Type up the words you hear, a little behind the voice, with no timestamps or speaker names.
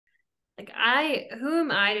Who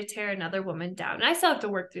am I to tear another woman down? And I still have to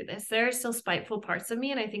work through this. There are still spiteful parts of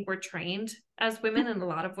me. And I think we're trained as women in a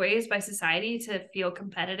lot of ways by society to feel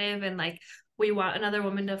competitive and like we want another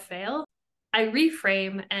woman to fail. I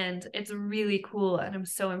reframe and it's really cool. And I'm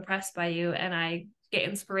so impressed by you. And I get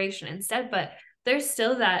inspiration instead. But there's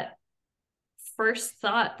still that first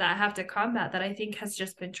thought that I have to combat that I think has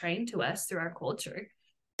just been trained to us through our culture.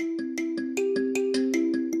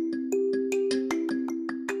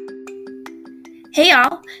 Hey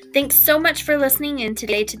y'all, thanks so much for listening in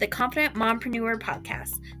today to the Confident Mompreneur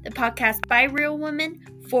podcast, the podcast by real women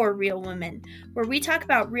for real women, where we talk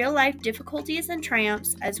about real life difficulties and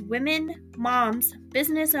triumphs as women, moms,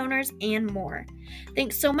 business owners, and more.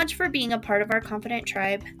 Thanks so much for being a part of our Confident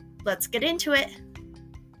tribe. Let's get into it.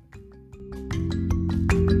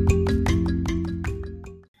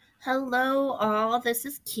 Hello all, this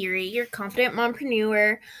is Kiri, your Confident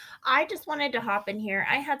Mompreneur. I just wanted to hop in here.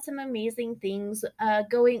 I had some amazing things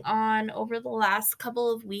going on over the last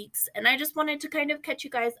couple of weeks, and I just wanted to kind of catch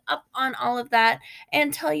you guys up on all of that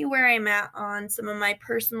and tell you where I'm at on some of my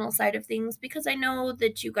personal side of things, because I know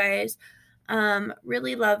that you guys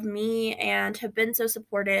really love me and have been so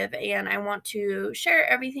supportive, and I want to share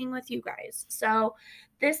everything with you guys. So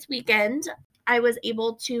this weekend, I was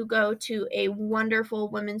able to go to a wonderful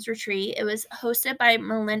women's retreat. It was hosted by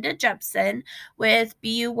Melinda Jepson with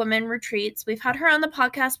BU Women Retreats. We've had her on the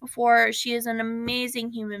podcast before. She is an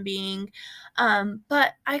amazing human being.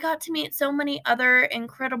 But I got to meet so many other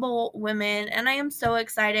incredible women, and I am so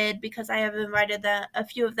excited because I have invited a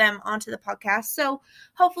few of them onto the podcast. So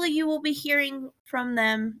hopefully you will be hearing from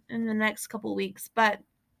them in the next couple weeks. But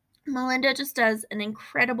Melinda just does an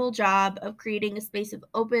incredible job of creating a space of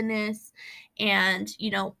openness and,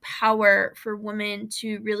 power for women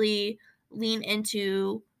to really lean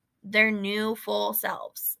into their new full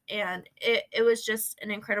selves. And it was just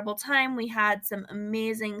an incredible time. We had some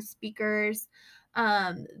amazing speakers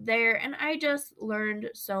there, and I just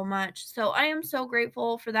learned so much. So I am so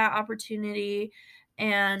grateful for that opportunity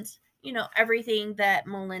and everything that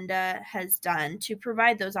Melinda has done to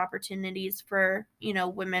provide those opportunities for,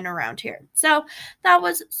 women around here. So that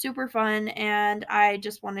was super fun, and I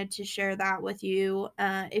just wanted to share that with you.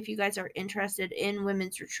 If you guys are interested in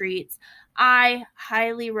women's retreats, I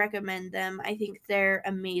highly recommend them. I think they're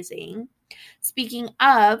amazing. Speaking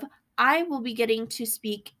of, I will be getting to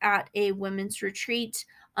speak at a women's retreat.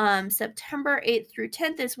 September 8th through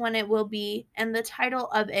 10th is when it will be, and the title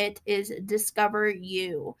of it is Discover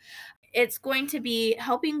You. It's going to be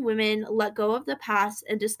helping women let go of the past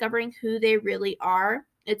and discovering who they really are.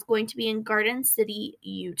 It's going to be in Garden City,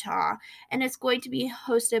 Utah, and it's going to be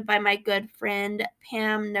hosted by my good friend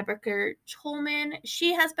Pam Nebeker-Tolman.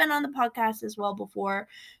 She has been on the podcast as well before.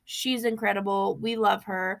 She's incredible. We love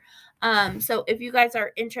her. So if you guys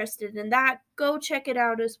are interested in that, go check it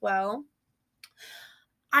out as well.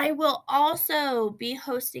 I will also be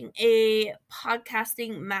hosting a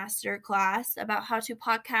podcasting masterclass about how to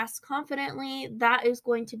podcast confidently. That is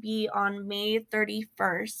going to be on May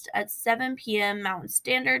 31st at 7 p.m. Mountain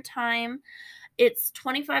Standard Time. It's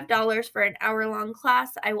 $25 for an hour-long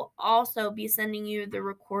class. I will also be sending you the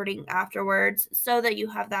recording afterwards so that you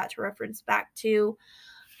have that to reference back to.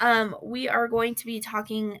 We are going to be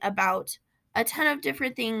talking about a ton of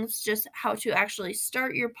different things, just how to actually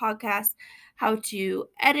start your podcast, how to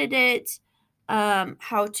edit it,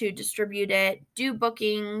 how to distribute it, do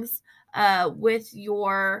bookings with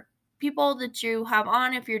your people that you have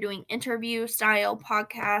on if you're doing interview style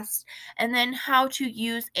podcasts, and then how to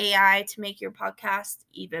use AI to make your podcast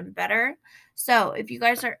even better. So if you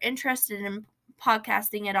guys are interested in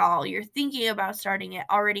podcasting at all, you're thinking about starting it,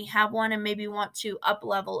 already have one, and maybe want to up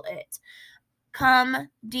level it, come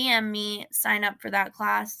DM me, sign up for that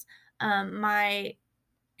class. My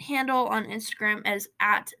handle on Instagram is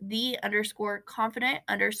at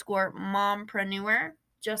 _confident_mompreneur,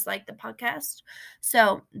 just like the podcast.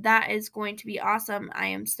 So that is going to be awesome. I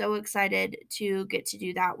am so excited to get to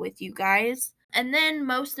do that with you guys. And then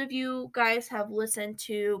most of you guys have listened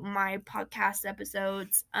to my podcast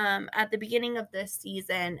episodes at the beginning of this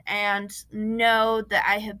season and know that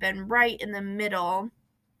I have been right in the middle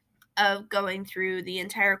of going through the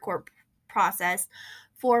entire court process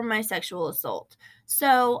for my sexual assault.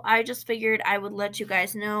 So I just figured I would let you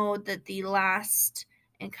guys know that the last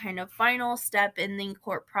and kind of final step in the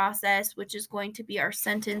court process, which is going to be our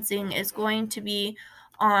sentencing, is going to be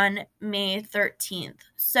on May 13th.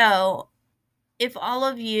 So if all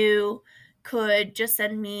of you could just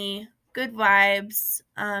send me good vibes,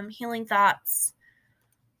 healing thoughts,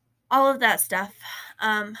 all of that stuff,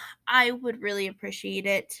 I would really appreciate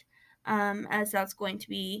it. as that's going to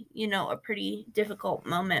be, a pretty difficult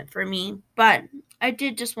moment for me. But I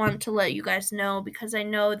did just want to let you guys know because I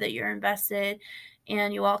know that you're invested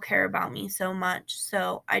and you all care about me so much.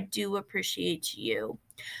 So I do appreciate you.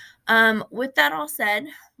 With that all said,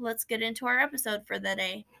 let's get into our episode for the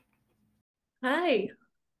day. Hi.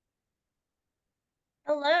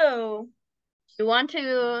 Hello. You want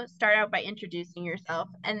to start out by introducing yourself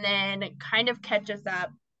and then kind of catch us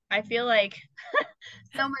up. I feel like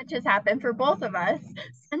so much has happened for both of us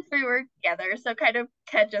since we were together. So kind of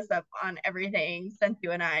catch us up on everything since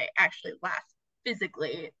you and I actually last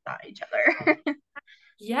physically saw each other.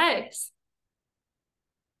 Yes.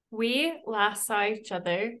 We last saw each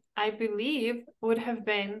other, I believe, would have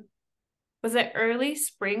been, was it early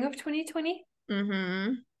spring of 2020?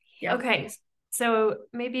 Mm-hmm. Yep. Okay. So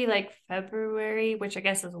maybe like February, which I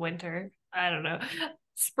guess is winter. I don't know.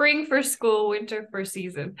 Spring for school, winter for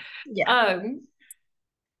season. Yeah.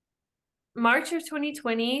 March of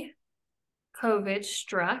 2020, COVID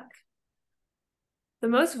struck. The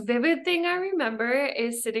most vivid thing I remember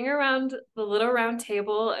is sitting around the little round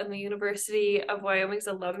table in the University of Wyoming's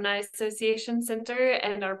Alumni Association Center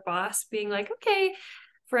and our boss being like, okay,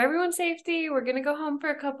 for everyone's safety, we're going to go home for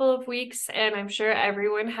a couple of weeks. And I'm sure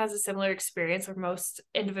everyone has a similar experience, or most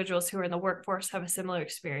individuals who are in the workforce have a similar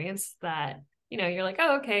experience that, you're like,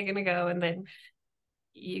 oh, okay, going to go. And then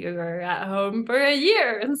you are at home for a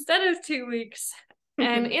year instead of 2 weeks.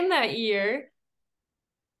 And in that year,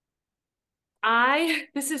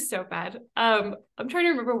 this is so bad. I'm trying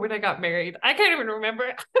to remember when I got married. I can't even remember.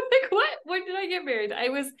 Like, what? When did I get married? I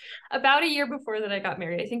was about a year before that I got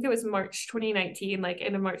married. I think it was March 2019, like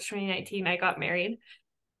end of March 2019, I got married.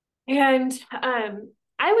 And I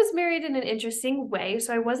was married in an interesting way.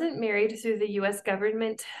 So I wasn't married through the US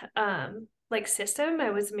government like system. I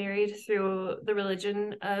was married through the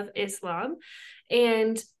religion of Islam.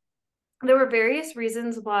 And there were various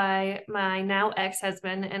reasons why my now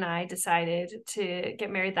ex-husband and I decided to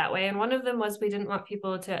get married that way. And one of them was we didn't want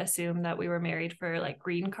people to assume that we were married for like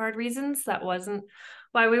green card reasons. That wasn't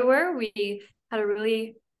why we were. We had a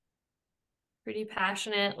really pretty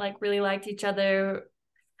passionate, like really liked each other.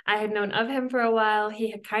 I had known of him for a while.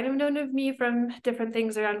 He had kind of known of me from different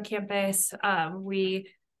things around campus.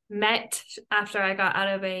 We met after I got out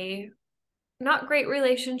of a not great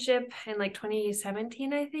relationship in like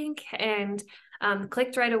 2017, I think, and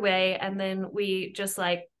clicked right away. And then we just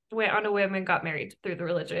like went on a whim and got married through the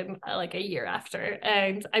religion like a year after.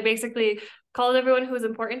 And I basically called everyone who was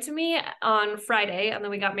important to me on Friday, and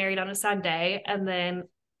then we got married on a Sunday. And then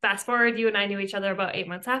fast forward, you and I knew each other about 8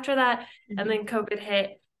 months after that, and then COVID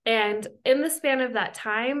hit. And in the span of that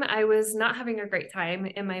time, I was not having a great time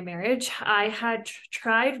in my marriage. I had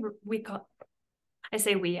tried,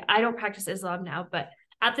 I don't practice Islam now, but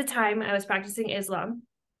at the time I was practicing Islam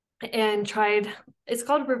and tried, it's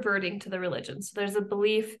called reverting to the religion. So there's a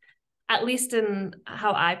belief, at least in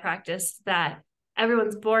how I practice, that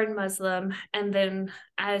everyone's born Muslim. And then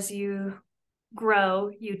as you grow,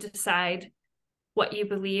 you decide what you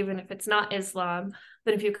believe. And if it's not Islam,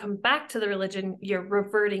 then if you come back to the religion, you're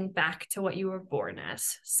reverting back to what you were born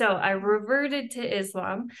as. So I reverted to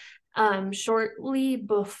Islam shortly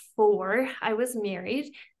before I was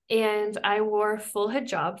married. And I wore full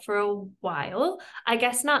hijab for a while. I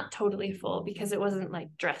guess not totally full because it wasn't like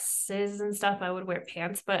dresses and stuff. I would wear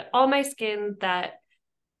pants, but all my skin that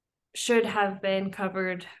should have been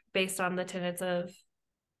covered based on the tenets of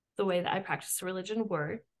the way that I practiced religion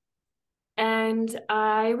were. And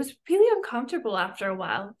I was really uncomfortable after a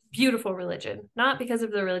while. Beautiful religion, not because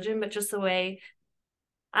of the religion, but just the way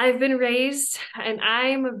I've been raised. And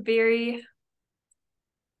I'm a very,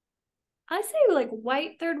 I say like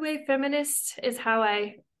white third wave feminist is how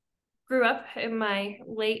I grew up in my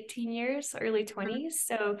late teen years, early 20s.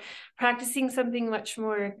 So practicing something much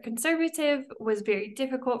more conservative was very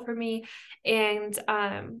difficult for me. And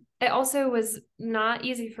it also was not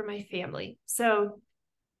easy for my family. So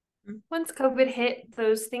once COVID hit,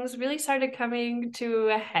 those things really started coming to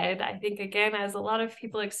a head. I think, again, as a lot of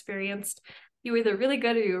people experienced, you were either really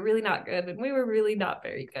good or you were really not good. And we were really not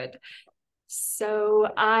very good. So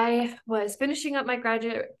I was finishing up my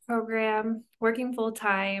graduate program, working full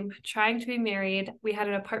time, trying to be married. We had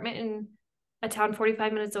an apartment in a town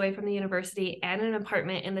 45 minutes away from the university and an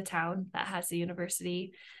apartment in the town that has the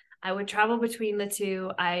university. I would travel between the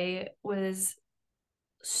two. I was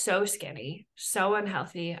so skinny, so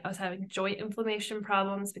unhealthy. I was having joint inflammation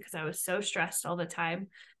problems because I was so stressed all the time.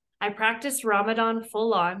 I practiced Ramadan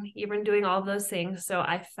full on, even doing all of those things. So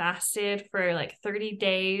I fasted for like 30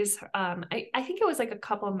 days. I think it was like a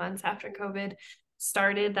couple of months after COVID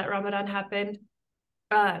started that Ramadan happened.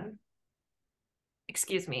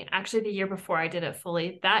 excuse me, actually the year before I did it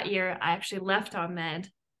fully. That year I actually left on med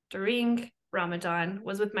during Ramadan,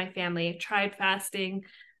 was with my family, tried fasting,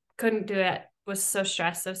 couldn't do it, was so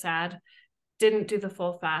stressed, so sad, didn't do the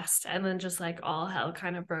full fast, and then just like all hell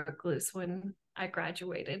kind of broke loose when I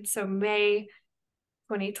graduated. So May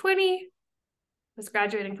 2020, was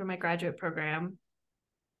graduating from my graduate program,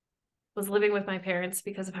 was living with my parents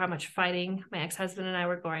because of how much fighting my ex-husband and I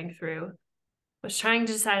were going through, was trying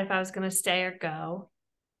to decide if I was going to stay or go,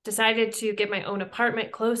 decided to get my own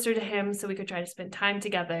apartment closer to him so we could try to spend time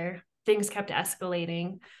together. Things kept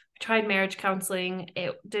escalating. I tried marriage counseling.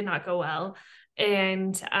 It did not go well.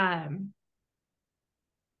 And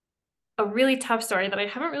a really tough story that I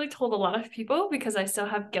haven't really told a lot of people because I still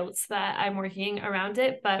have guilt that I'm working around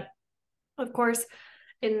it. But of course,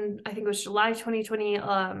 I think it was July 2020,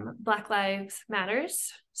 Black Lives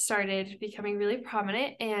Matters started becoming really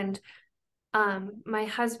prominent. And my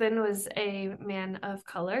husband was a man of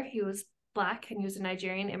color. He was Black and he was a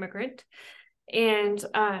Nigerian immigrant. And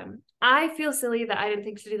I feel silly that I didn't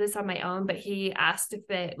think to do this on my own, but he asked if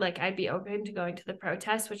I'd be open to going to the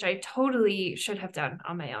protest, which I totally should have done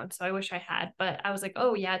on my own. So I wish I had, but I was like,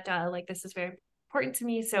 oh yeah, duh, like this is very important to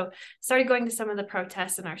me. So started going to some of the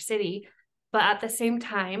protests in our city. But at the same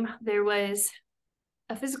time, there was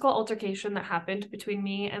a physical altercation that happened between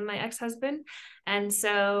me and my ex-husband. And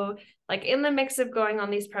so like in the mix of going on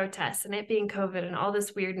these protests and it being COVID and all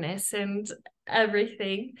this weirdness and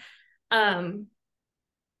everything,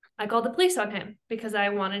 I called the police on him because I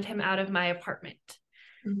wanted him out of my apartment.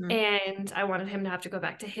 Mm-hmm. And I wanted him to have to go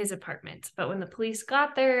back to his apartment. But when the police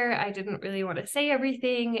got there, I didn't really want to say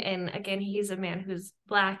everything. And again, he's a man who's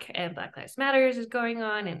Black and Black Lives Matters is going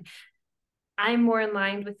on. And I'm more in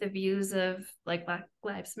line with the views of like Black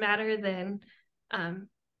Lives Matter than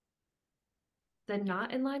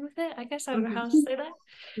not in line with it. I guess I don't know how to say that.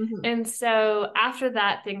 Mm-hmm. And so after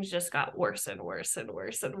that, things just got worse and worse and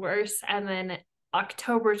worse and worse. And then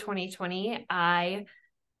October 2020, I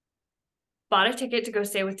bought a ticket to go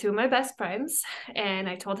stay with two of my best friends. And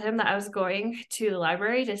I told him that I was going to the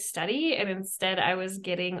library to study. And instead, I was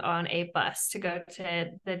getting on a bus to go to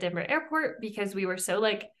the Denver airport because we were so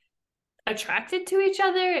like attracted to each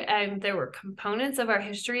other and there were components of our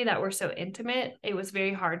history that were so intimate. It was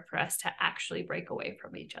very hard for us to actually break away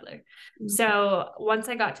from each other. Mm-hmm. So once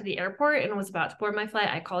I got to the airport and was about to board my flight,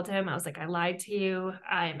 I called him. I was like, I lied to you.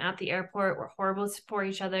 I'm at the airport. We're horrible for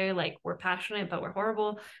each other. Like we're passionate, but we're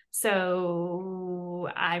horrible. So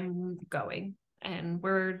I'm going and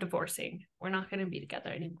we're divorcing. We're not going to be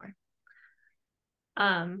together anymore.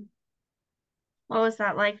 What was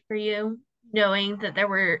that like for you, knowing that there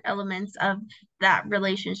were elements of that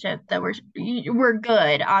relationship that were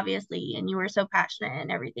good, obviously, and you were so passionate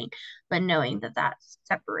and everything, but knowing that that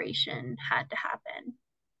separation had to happen?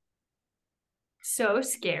 So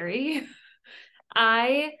scary.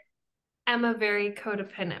 I am a very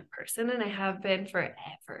codependent person and I have been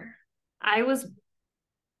forever.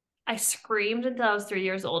 I screamed until I was 3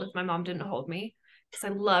 years old if my mom didn't hold me because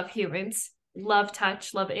I love humans, love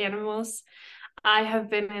touch, love animals. I have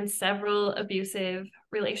been in several abusive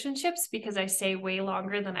relationships because I stay way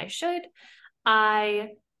longer than I should.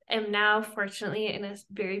 I am now fortunately in a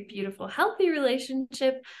very beautiful, healthy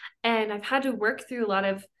relationship. And I've had to work through a lot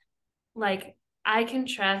of like, I can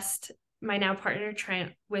trust my now partner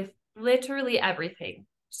Trent with literally everything.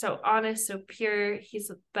 So honest, so pure. He's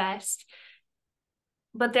the best.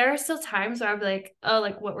 But there are still times where I'll be like, oh,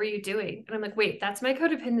 like, what were you doing? And I'm like, wait, that's my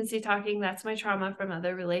codependency talking. That's my trauma from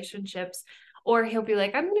other relationships. Or he'll be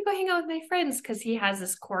like, I'm going to go hang out with my friends because he has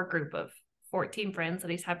this core group of 14 friends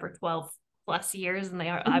that he's had for 12 plus years. And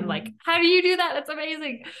I'm like, how do you do that? That's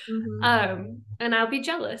amazing. And I'll be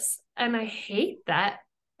jealous. And I hate that.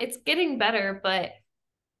 It's getting better, but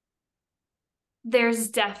there's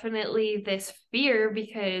definitely this fear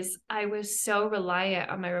because I was so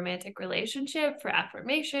reliant on my romantic relationship for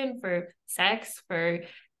affirmation, for sex, for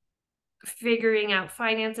figuring out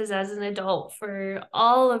finances as an adult, for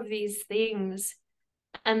all of these things.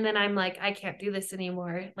 And then I'm like, I can't do this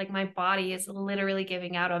anymore. Like my body is literally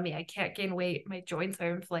giving out on me. I can't gain weight. My joints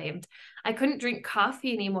are inflamed. I couldn't drink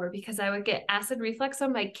coffee anymore because I would get acid reflux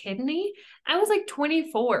on my kidney. I was like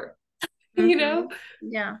 24, you know?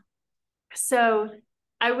 Yeah. So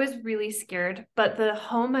I was really scared, but the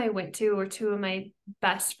home I went to were two of my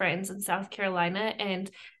best friends in South Carolina, and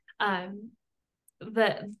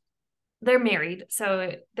they're married.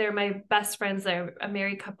 So they're my best friends. They're a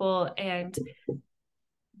married couple, and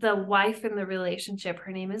the wife in the relationship,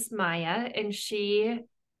 her name is Maya, and she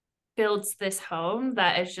builds this home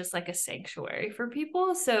that is just like a sanctuary for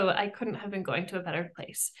people. So I couldn't have been going to a better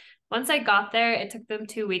place. once I got there, it took them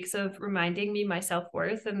 2 weeks of reminding me my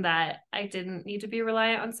self-worth and that I didn't need to be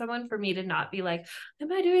reliant on someone for me to not be like,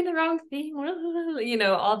 am I doing the wrong thing?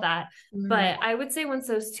 All that. Mm. But I would say once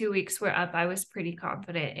those 2 weeks were up, I was pretty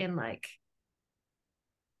confident in like,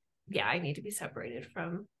 yeah, I need to be separated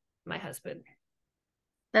from my husband.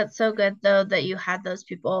 That's so good though that you had those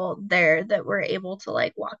people there that were able to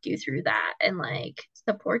like walk you through that and like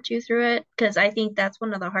support you through it. Because I think that's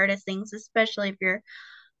one of the hardest things, especially if you're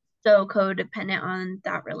so codependent on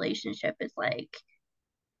that relationship, is like,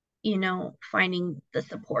 finding the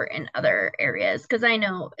support in other areas. Because I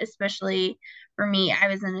know, especially for me, I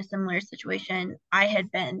was in a similar situation. I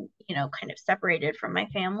had been, kind of separated from my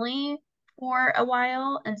family for a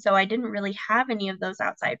while. And so I didn't really have any of those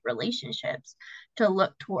outside relationships to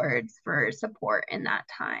look towards for support in that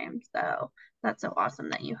time. So that's so awesome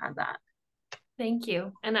that you had that. Thank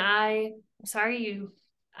you. And I'm sorry you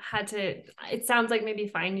had to, it sounds like maybe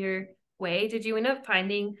find your way. Did you end up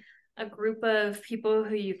finding a group of people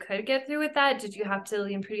who you could get through with that? Did you have to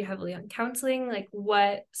lean pretty heavily on counseling? Like,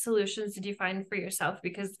 what solutions did you find for yourself?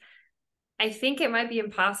 Because I think it might be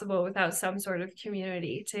impossible without some sort of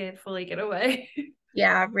community to fully get away.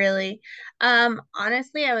 Yeah, really.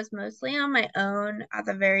 Honestly, I was mostly on my own at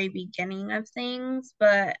the very beginning of things,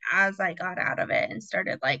 but as I got out of it and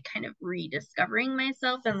started like kind of rediscovering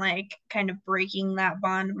myself and like kind of breaking that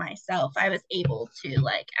bond myself, I was able to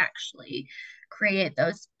like actually create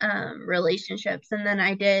those relationships. And then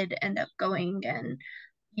I did end up going and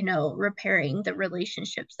repairing the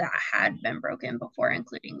relationships that had been broken before,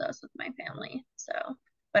 including those with my family. So,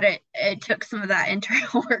 but it took some of that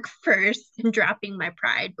internal work first and dropping my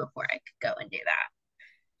pride before I could go and do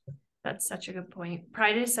that. That's such a good point.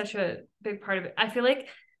 Pride is such a big part of it. I feel like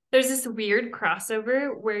there's this weird crossover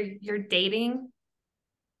where you're dating.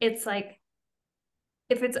 It's like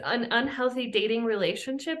if it's an unhealthy dating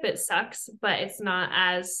relationship, it sucks, but it's not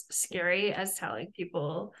as scary as telling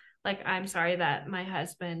people, like, I'm sorry that my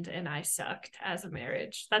husband and I sucked as a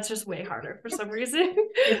marriage. That's just way harder for some reason.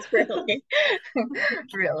 It's really,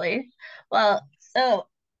 really. Well, so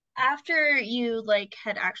after you like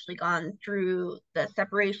had actually gone through the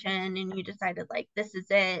separation and you decided like this is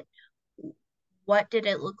it, what did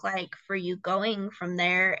it look like for you going from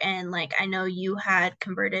there? And like, I know you had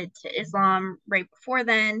converted to Islam right before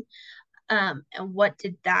then. And what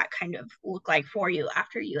did that kind of look like for you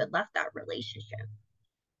after you had left that relationship?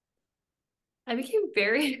 I became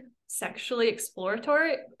very sexually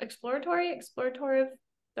explorative.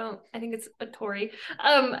 Don't, I think it's a Tory.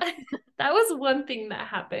 That was one thing that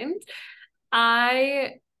happened.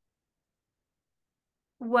 I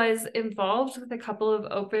was involved with a couple of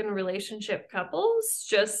open relationship couples.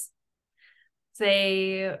 Just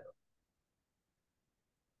they,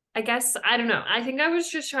 I guess, I don't know. I think I was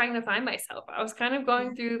just trying to find myself. I was kind of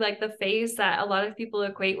going through like the phase that a lot of people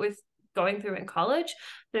equate with going through in college.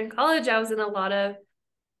 But in college, I was in a lot of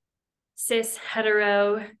cis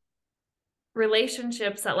hetero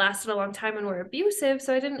relationships that lasted a long time and were abusive.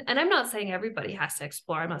 So I didn't, and I'm not saying everybody has to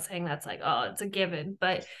explore. I'm not saying that's like, oh, it's a given,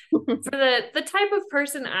 but for the type of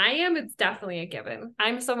person I am, it's definitely a given.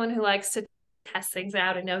 I'm someone who likes to test things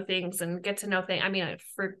out and know things and get to know things. I mean,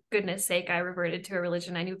 for goodness sake, I reverted to a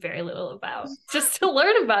religion I knew very little about just to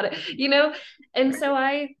learn about it. And so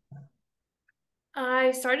I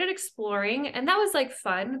started exploring and that was like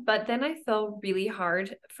fun, but then I fell really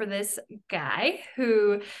hard for this guy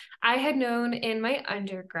who I had known in my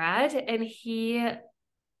undergrad, and he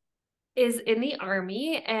is in the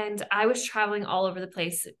army, and I was traveling all over the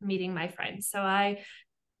place meeting my friends. So I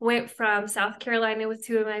went from South Carolina with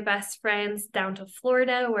two of my best friends down to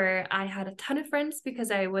Florida, where I had a ton of friends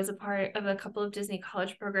because I was a part of a couple of Disney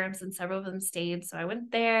college programs and several of them stayed. So I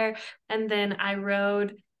went there, and then I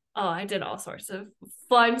rode. Oh, I did all sorts of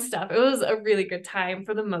fun stuff. It was a really good time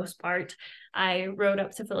for the most part. I rode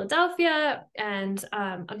up to Philadelphia, and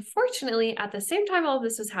unfortunately, at the same time all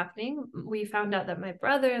this was happening, we found out that my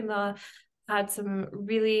brother in law had some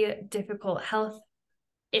really difficult health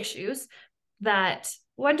issues that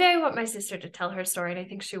one day I want my sister to tell her story, and I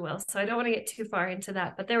think she will. So I don't want to get too far into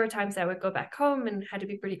that. But there were times I would go back home and had to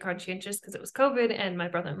be pretty conscientious because it was COVID and my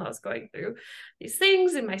brother-in-law was going through these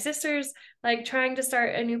things, and my sister's like trying to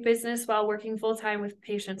start a new business while working full-time with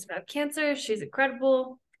patients who have cancer. She's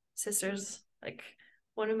incredible. Sister's like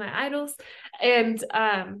one of my idols. And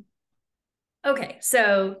okay,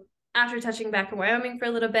 so after touching back in Wyoming for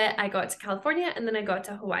a little bit, I got to California and then I got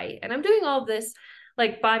to Hawaii. And I'm doing all of this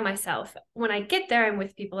like by myself. When I get there, I'm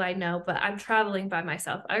with people I know, but I'm traveling by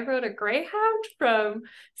myself. I rode a Greyhound from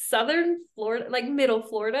southern Florida, like middle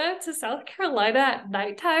Florida, to South Carolina at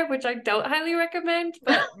nighttime, which I don't highly recommend,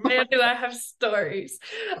 but man, do I have stories.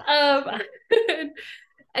 Um,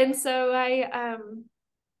 and so I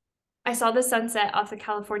saw the sunset off the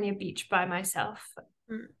California beach by myself.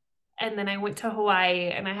 Mm. And then I went to Hawaii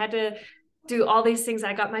and I had to do all these things.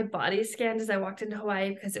 I got my body scanned as I walked into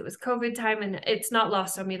Hawaii because it was COVID time, and it's not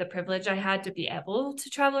lost on me the privilege I had to be able to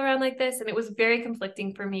travel around like this. And it was very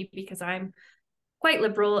conflicting for me because I'm quite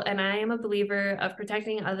liberal and I am a believer of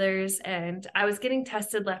protecting others. And I was getting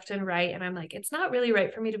tested left and right. And I'm like, it's not really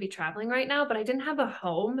right for me to be traveling right now, but I didn't have a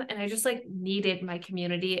home and I just like needed my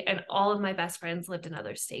community. And all of my best friends lived in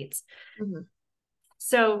other states. Mm-hmm.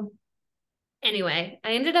 So anyway,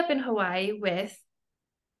 I ended up in Hawaii with,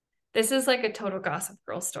 this is like a total Gossip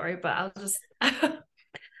Girl story, but I'll just,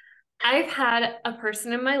 I've had a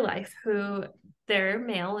person in my life who they're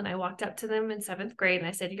male, and I walked up to them in 7th grade and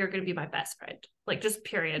I said, "You're going to be my best friend." Like, just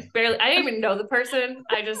period. Barely, I didn't even know the person.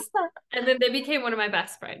 And then they became one of my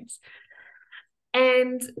best friends.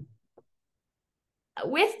 And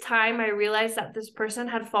with time, I realized that this person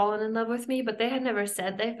had fallen in love with me, but they had never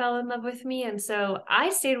said they fell in love with me. And so I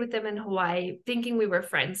stayed with them in Hawaii thinking we were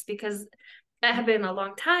friends because it had been a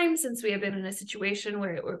long time since we had been in a situation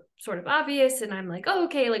where it were sort of obvious. And I'm like, oh,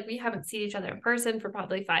 okay, like we haven't seen each other in person for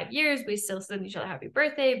probably 5 years. We still send each other happy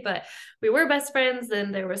birthday, but we were best friends.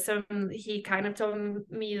 Then there was he kind of told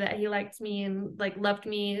me that he liked me and like loved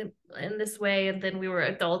me in this way. And then we were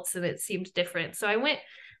adults and it seemed different. So I went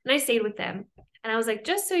and I stayed with them. And I was like,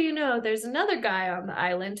 just so you know, there's another guy on the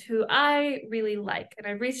island who I really like. And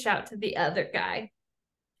I reached out to the other guy.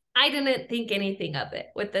 I didn't think anything of it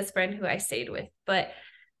with this friend who I stayed with. But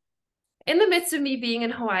in the midst of me being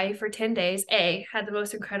in Hawaii for 10 days, A, had the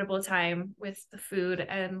most incredible time with the food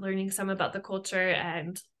and learning some about the culture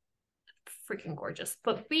and freaking gorgeous.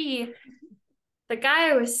 But B, the guy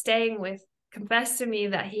I was staying with confessed to me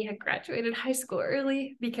that he had graduated high school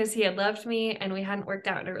early because he had loved me and we hadn't worked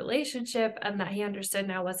out in a relationship, and that he understood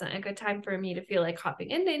now wasn't a good time for me to feel like hopping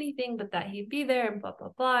into anything, but that he'd be there and blah, blah,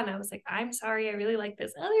 blah. And I was like, I'm sorry, I really like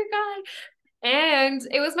this other guy. And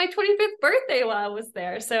it was my 25th birthday while I was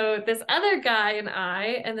there. So this other guy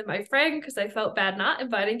and then my friend, because I felt bad not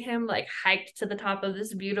inviting him, like hiked to the top of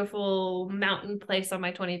this beautiful mountain place on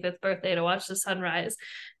my 25th birthday to watch the sunrise,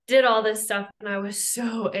 did all this stuff. And I was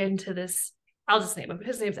so into this. I'll just name him.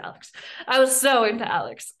 His name's Alex. I was so into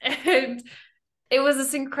Alex. And it was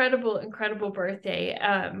this incredible, incredible birthday.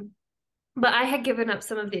 But I had given up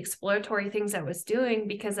some of the exploratory things I was doing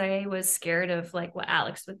because I was scared of like what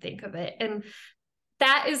Alex would think of it. And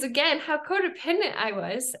that is again how codependent I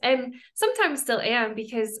was, and sometimes still am,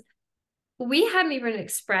 because we hadn't even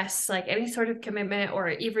expressed like any sort of commitment, or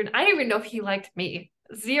even I didn't even know if he liked me.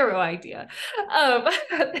 Zero idea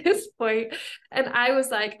at this point. And I was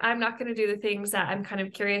like, I'm not going to do the things that I'm kind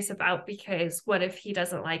of curious about, because what if he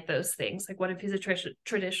doesn't like those things? Like, what if he's a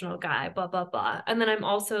traditional guy, blah, blah, blah. And then I'm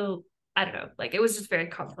also, I don't know, like it was just very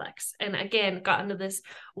complex. And again, got into this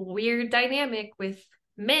weird dynamic with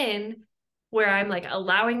men where I'm like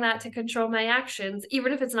allowing that to control my actions,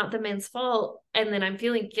 even if it's not the men's fault. And then I'm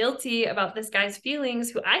feeling guilty about this guy's feelings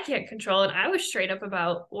who I can't control. And I was straight up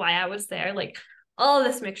about why I was there, like all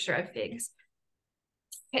this mixture of things.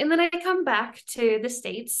 And then I come back to the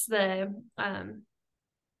States, or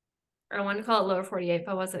I want to call it lower 48,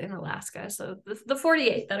 but I wasn't in Alaska. So the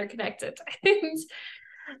 48 that are connected.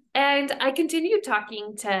 And I continued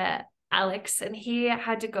talking to Alex, and he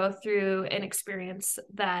had to go through an experience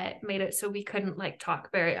that made it so we couldn't like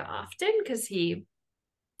talk very often because he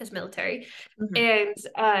is military. Mm-hmm. And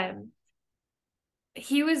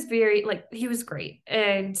he was very like, he was great,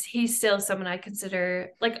 and he's still someone I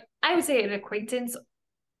consider, like, I would say an acquaintance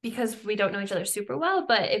because we don't know each other super well,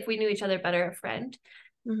 but if we knew each other better, a friend.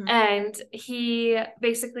 Mm-hmm. And he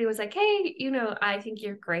basically was like, hey, I think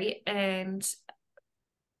you're great and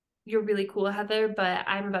you're really cool, Heather, but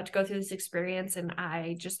I'm about to go through this experience and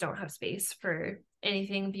I just don't have space for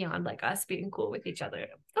anything beyond like us being cool with each other.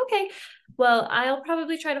 Okay, well, I'll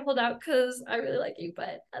probably try to hold out because I really like you,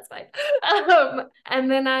 but that's fine.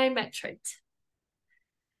 And then I met Trent.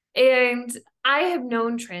 And I have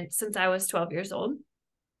known Trent since I was 12 years old.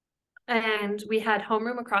 And we had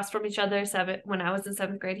homeroom across from each other when I was in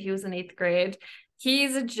 7th grade. He was in 8th grade.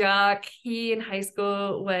 He's a jock. He in high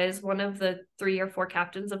school was one of the 3 or 4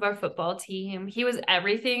 captains of our football team. He was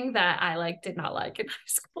everything that I like did not like in high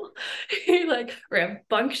school. He like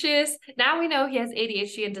rambunctious. Now we know he has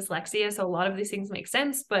ADHD and dyslexia, so a lot of these things make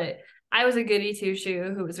sense. But I was a goody two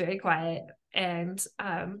shoe who was very quiet, and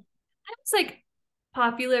I was like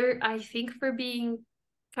popular, I think, for being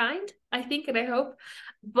kind, I think, and I hope,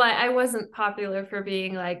 but I wasn't popular for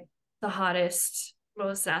being like the hottest,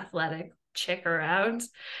 most athletic chick around.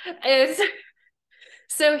 And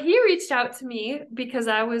so he reached out to me because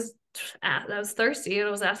I was thirsty and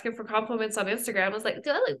I was asking for compliments on Instagram. I was like,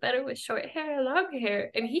 do I look better with short hair or long hair?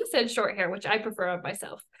 And he said short hair, which I prefer on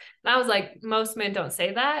myself. And I was like, most men don't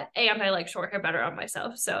say that. And I like short hair better on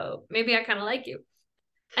myself. So maybe I kind of like you.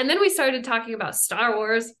 And then we started talking about Star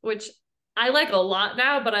Wars, which I like a lot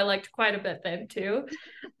now, but I liked quite a bit then too.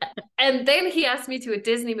 And then he asked me to a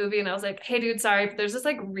Disney movie, and I was like, hey, dude, sorry, but there's this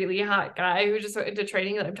like really hot guy who just went into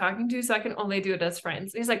training that I'm talking to, so I can only do it as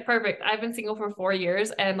friends. And he's like, perfect. I've been single for 4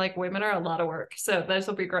 years, and like women are a lot of work, so this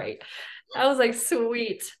will be great. I was like,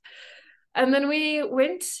 sweet. And then we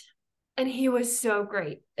went, and he was so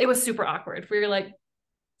great. It was super awkward. We were like,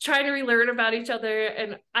 trying to relearn about each other,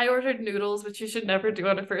 and I ordered noodles, which you should never do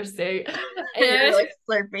on a first date. You're And like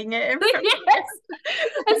slurping it. yes.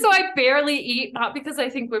 And so I barely eat, not because I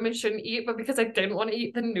think women shouldn't eat, but because I didn't want to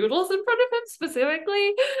eat the noodles in front of him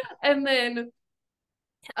specifically. And then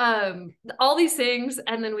all these things,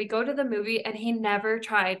 and then we go to the movie and he never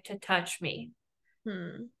tried to touch me.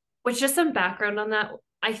 Which, just some background on that,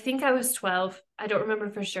 I think I was 12. I don't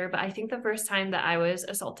remember for sure, but I think the first time that I was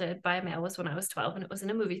assaulted by a male was when I was 12, and it was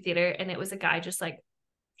in a movie theater, and it was a guy just like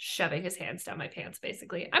shoving his hands down my pants,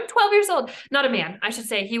 basically. I'm 12 years old, not a man, I should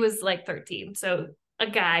say. He was like 13. So a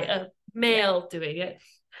guy, a male doing it.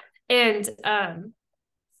 And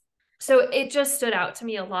so it just stood out to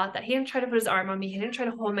me a lot that he didn't try to put his arm on me. He didn't try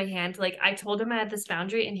to hold my hand. Like, I told him I had this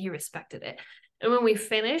boundary and he respected it. And when we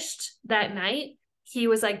finished that night, he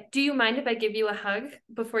was like, do you mind if I give you a hug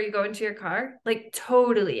before you go into your car? Like,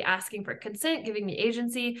 totally asking for consent, giving me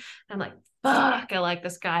agency. I'm like, fuck, I like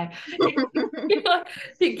this guy.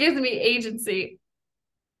 He gives me agency.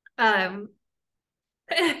 And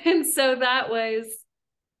so that was,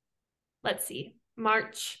 let's see,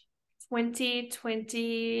 March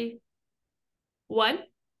 2021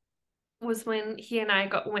 was when he and I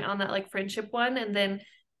went on that like friendship one. And then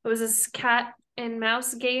it was this cat and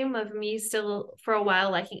mouse game of me still for a while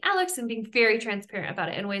liking Alex and being very transparent about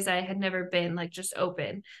it in ways I had never been, like just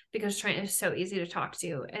open, because Trent is so easy to talk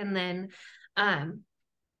to. Um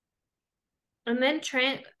and then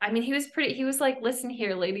Trent, I mean, he was like, listen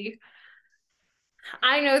here, lady,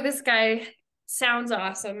 I know this guy sounds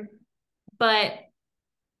awesome, but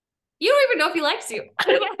you don't even know if he likes you.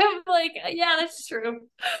 I'm like, yeah, that's true.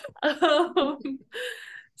 Um,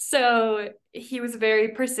 so he was very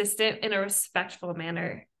persistent in a respectful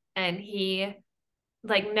manner. And he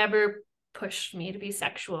like never pushed me to be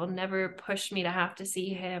sexual, never pushed me to have to see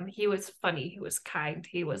him. He was funny. He was kind.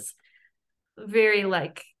 He was very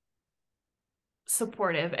like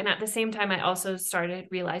supportive. And at the same time, I also started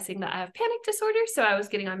realizing that I have panic disorder. So I was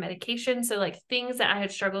getting on medication. So like things that I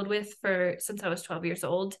had struggled with for since I was 12 years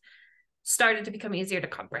old started to become easier to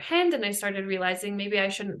comprehend. And I started realizing maybe I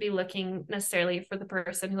shouldn't be looking necessarily for the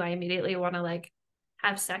person who I immediately want to like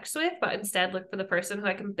have sex with, but instead look for the person who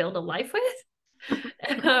I can build a life with.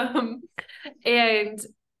 And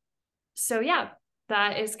so, yeah,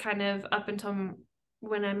 that is kind of up until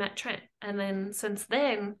when I met Trent. And then since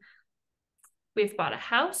then, we've bought a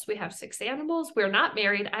house, we have 6 animals, we're not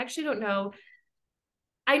married. I actually don't know.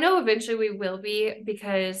 I know eventually we will be,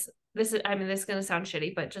 because this is, I mean, this is going to sound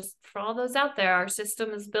shitty, but just for all those out there, our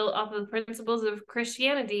system is built off of the principles of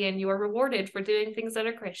Christianity, and you are rewarded for doing things that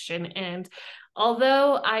are Christian. And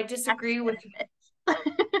although I disagree with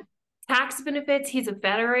tax benefits, he's a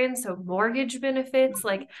veteran, so mortgage benefits,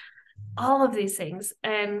 like all of these things.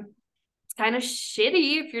 And it's kind of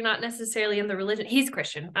shitty if you're not necessarily in the religion. He's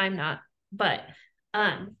Christian, I'm not, but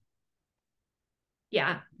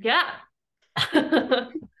yeah.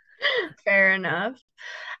 Fair enough.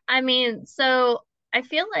 I mean, so I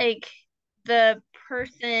feel like the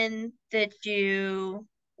person that you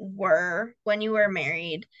were when you were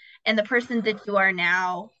married and the person that you are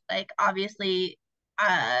now, like obviously,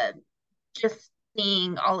 uh, just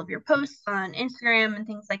seeing all of your posts on Instagram and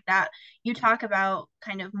things like that, you talk about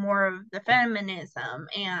kind of more of the feminism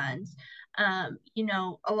and,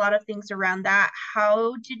 a lot of things around that.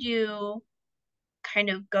 How did you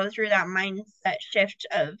kind of go through that mindset shift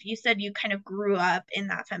of, you said you kind of grew up in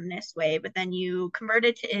that feminist way, but then you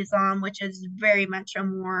converted to Islam, which is very much a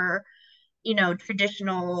more,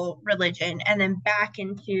 traditional religion, and then back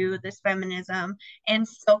into this feminism and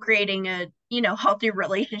still creating a, healthy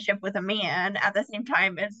relationship with a man at the same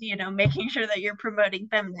time as, making sure that you're promoting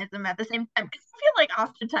feminism at the same time. Because I feel like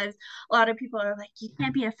oftentimes a lot of people are like, you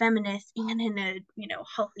can't be a feminist and in a,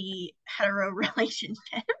 healthy hetero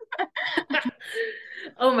relationship.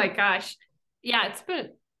 Oh my gosh. Yeah, it's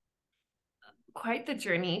been quite the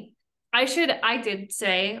journey. I did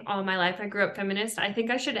say all my life I grew up feminist. I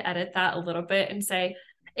think I should edit that a little bit and say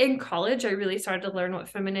in college, I really started to learn what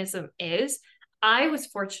feminism is. I was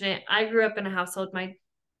fortunate. I grew up in a household.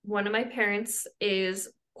 One of my parents is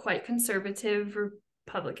quite conservative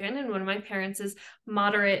Republican, and one of my parents is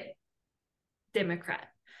moderate Democrat.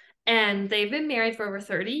 And they've been married for over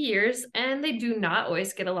 30 years and they do not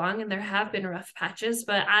always get along. And there have been rough patches,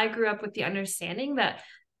 but I grew up with the understanding that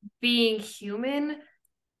being human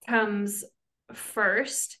comes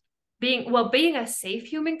first. Being a safe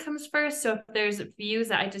human comes first. So if there's views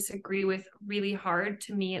that I disagree with really hard,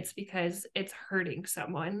 to me, it's because it's hurting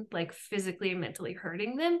someone, like physically and mentally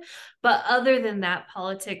hurting them. But other than that,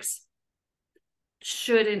 politics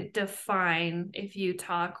shouldn't define if you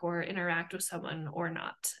talk or interact with someone or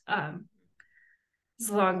not. As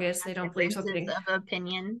long as they don't believe Differences something. of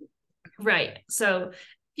opinion. Right. So if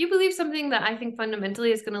you believe something that I think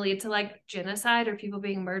fundamentally is going to lead to like genocide or people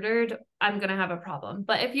being murdered, I'm going to have a problem.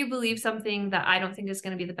 But if you believe something that I don't think is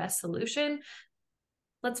going to be the best solution,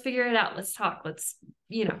 let's figure it out. Let's talk.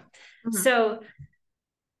 Mm-hmm. So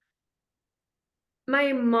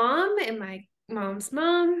my mom and my mom's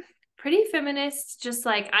mom, pretty feminist. Just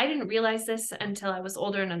like I didn't realize this until I was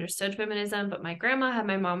older and understood feminism, but my grandma had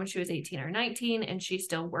my mom when she was 18 or 19 and she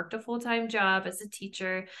still worked a full-time job as a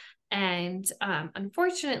teacher. And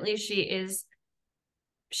unfortunately she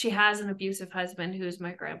has an abusive husband who's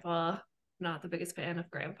my grandpa. Not the biggest fan of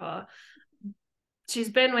grandpa. She's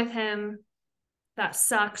been with him. That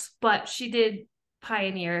sucks, but she did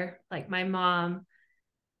pioneer, like my mom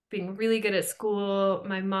being really good at school.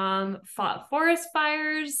 My mom fought forest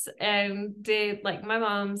fires and did, like, my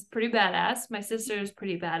mom's pretty badass. My sister's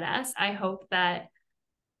pretty badass. I hope that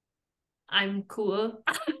I'm cool.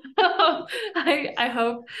 I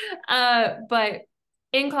hope. But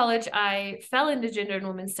in college, I fell into gender and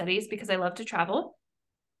women's studies because I love to travel.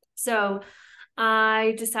 So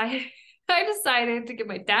I decided I decided to give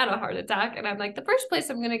my dad a heart attack. And I'm like, the first place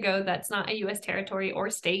I'm going to go that's not a US territory or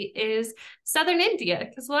state is Southern India,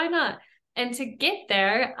 because why not? And to get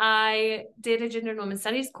there, I did a gender and women's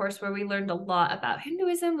studies course where we learned a lot about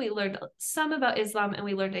Hinduism. We learned some about Islam, and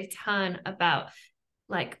we learned a ton about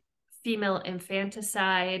like female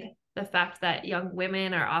infanticide, the fact that young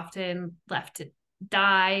women are often left to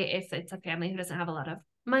die if it's a family who doesn't have a lot of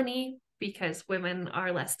money, because women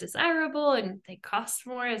are less desirable and they cost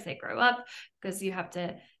more as they grow up because you have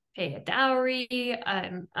to pay a dowry.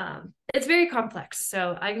 And it's very complex.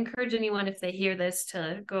 So I encourage anyone, if they hear this,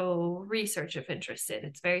 to go research if interested.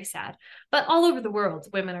 It's very sad. But all over the world,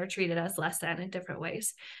 women are treated as less than in different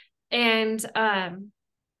ways. And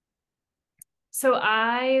so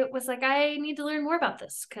I was like, I need to learn more about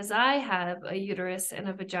this because I have a uterus and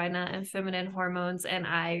a vagina and feminine hormones, and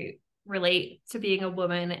I relate to being a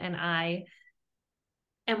woman, and I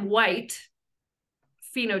am white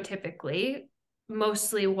phenotypically,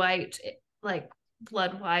 mostly white, like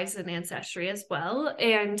blood wise and ancestry as well.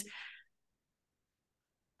 And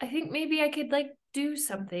I think maybe I could like do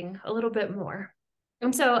something a little bit more.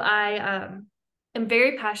 And so I am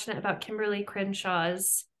very passionate about Kimberly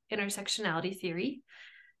Crenshaw's intersectionality theory.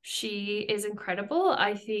 She is incredible.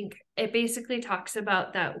 I think it basically talks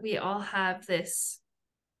about that we all have this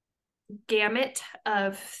gamut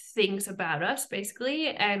of things about us, basically.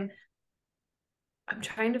 And I'm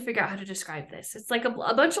trying to figure out how to describe this. It's like a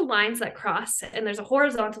bunch of lines that cross, and there's a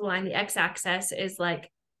horizontal line. The x-axis is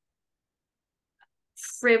like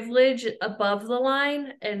privilege above the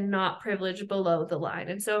line and not privilege below the line.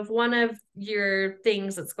 And so if one of your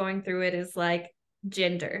things that's going through it is like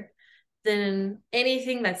gender, then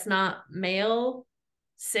anything that's not male,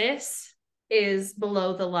 cis, is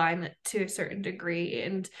below the line to a certain degree.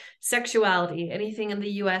 And sexuality, anything in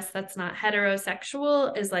the US that's not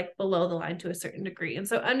heterosexual, is like below the line to a certain degree. And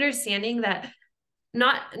so understanding that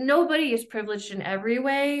nobody is privileged in every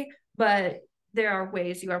way, but there are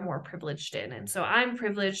ways you are more privileged in. And so I'm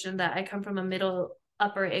privileged in that I come from a middle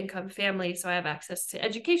upper income family, so I have access to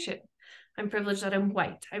education. I'm privileged that I'm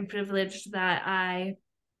white. I'm privileged that I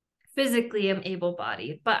physically am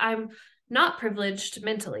able-bodied, but I'm not privileged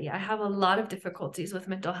mentally. I have a lot of difficulties with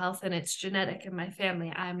mental health, and it's genetic in my family.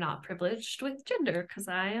 I'm not privileged with gender because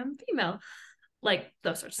I am female, like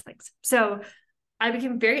those sorts of things. So I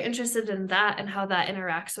became very interested in that and how that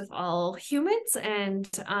interacts with all humans. And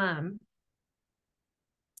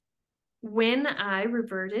when I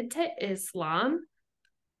reverted to Islam,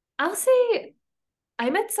 I'll say I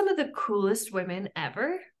met some of the coolest women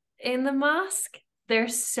ever in the mosque. They're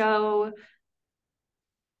so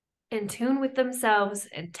in tune with themselves,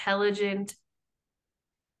 intelligent,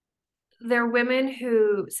 they're women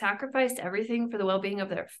who sacrificed everything for the well-being of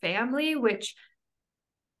their family, which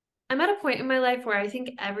I'm at a point in my life where I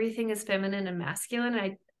think everything is feminine and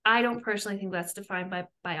masculine. I don't personally think that's defined by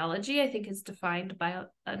biology. I think it's defined by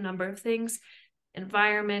a number of things: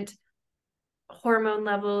 environment, hormone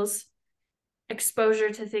levels, exposure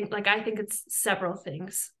to things. Like, I think it's several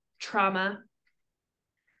things, trauma.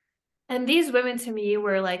 And these women to me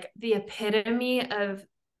were like the epitome of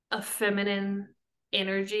a feminine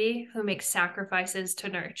energy who makes sacrifices to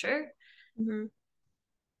nurture. Mm-hmm.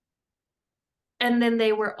 And then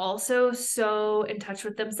they were also so in touch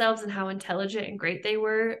with themselves and how intelligent and great they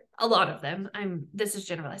were. A lot of them, this is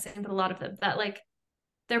generalizing, but a lot of them, that like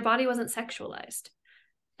their body wasn't sexualized.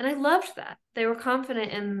 And I loved that. They were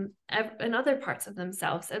confident in other parts of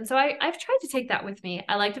themselves. And so I've tried to take that with me.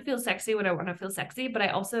 I like to feel sexy when I want to feel sexy, but I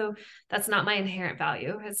also, that's not my inherent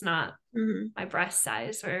value. It's not my breast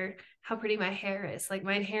size or how pretty my hair is. Like,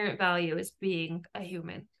 my inherent value is being a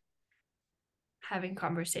human, having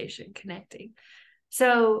conversation, connecting.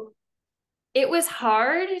 So it was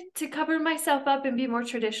hard to cover myself up and be more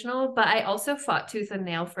traditional, but I also fought tooth and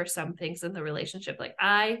nail for some things in the relationship. Like,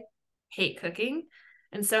 I hate cooking.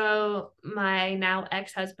 And so my now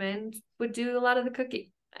ex-husband would do a lot of the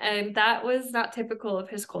cooking. And that was not typical of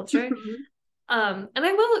his culture. And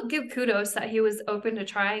I will give kudos that he was open to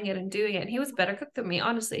trying it and doing it. And he was a better cook than me.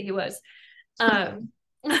 Honestly, he was. Um,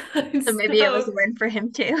 So maybe it was a so win for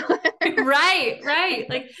him too. right.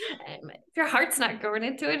 Like, if your heart's not going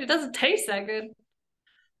into it, it doesn't taste that good.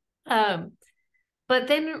 But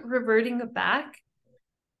then reverting back,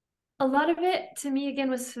 a lot of it to me again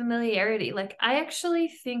was familiarity. Like, I actually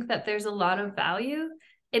think that there's a lot of value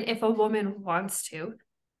in, if a woman wants to,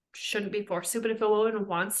 shouldn't be forced to, but if a woman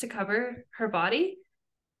wants to cover her body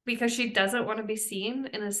because she doesn't want to be seen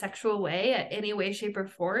in a sexual way at any way, shape, or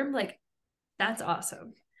form, like, that's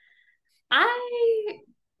awesome. I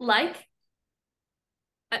like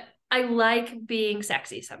I like being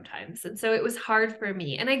sexy sometimes. And so it was hard for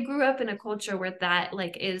me. And I grew up in a culture where that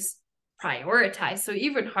like is prioritized. So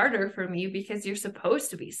even harder for me because you're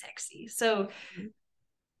supposed to be sexy. So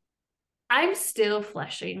I'm still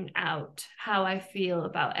fleshing out how I feel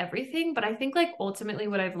about everything. But I think like ultimately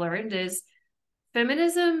what I've learned is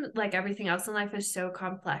feminism, like everything else in life, is so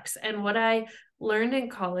complex. And what I learned in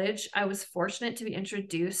college, I was fortunate to be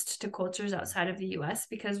introduced to cultures outside of the US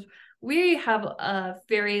because we have a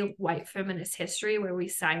very white feminist history where we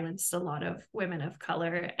silenced a lot of women of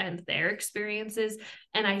color and their experiences.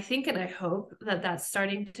 And I think and I hope that that's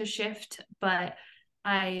starting to shift. But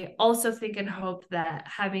I also think and hope that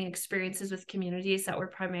having experiences with communities that were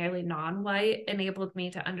primarily non-white enabled me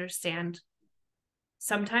to understand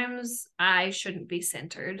sometimes I shouldn't be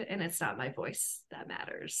centered and it's not my voice that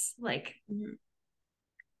matters. Like,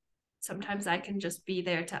 sometimes I can just be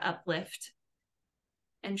there to uplift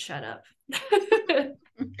and shut up.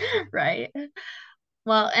 Right.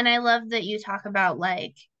 Well, and I love that you talk about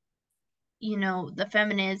like, the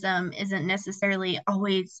feminism isn't necessarily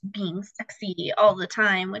always being sexy all the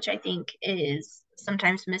time, which I think is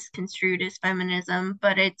sometimes misconstrued as feminism,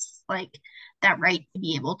 but it's like that right to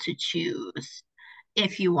be able to choose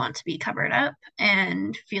if you want to be covered up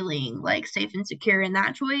and feeling like safe and secure in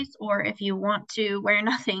that choice, or if you want to wear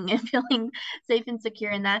nothing and feeling safe and secure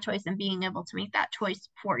in that choice and being able to make that choice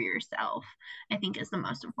for yourself, I think is the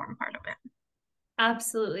most important part of it.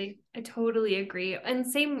 Absolutely. I totally agree. And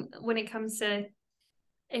same when it comes to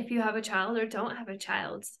if you have a child or don't have a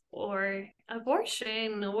child, or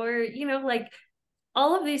abortion, or, like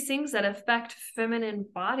all of these things that affect feminine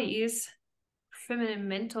bodies, feminine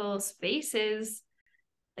mental spaces.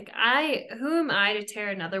 Like, who am I to tear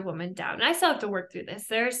another woman down? And I still have to work through this.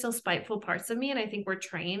 There are still spiteful parts of me. And I think we're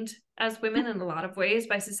trained as women in a lot of ways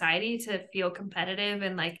by society to feel competitive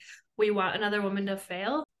and like we want another woman to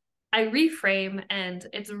fail. I reframe and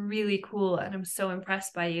it's really cool. And I'm so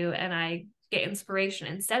impressed by you. And I get inspiration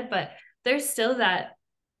instead. But there's still that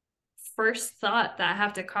first thought that I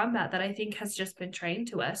have to combat that I think has just been trained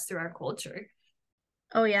to us through our culture.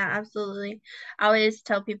 Oh yeah, absolutely. I always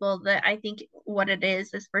tell people that I think what it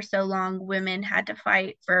is for so long women had to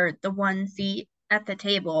fight for the one seat at the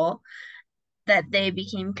table, that they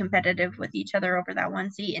became competitive with each other over that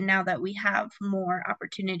one seat. And now that we have more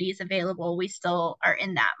opportunities available, we still are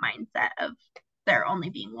in that mindset of there only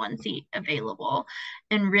being one seat available.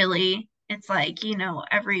 And really, it's like,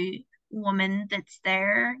 every woman that's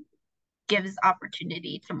there gives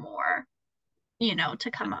opportunity to more, to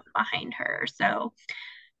come up behind her. So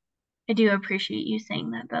I do appreciate you saying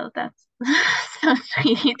that, though. That's so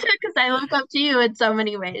sweet because I look up to you in so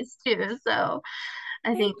many ways too. So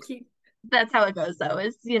I think Thank you. that's how it goes though,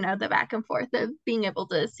 is, the back and forth of being able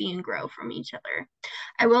to see and grow from each other.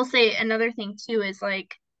 I will say another thing too is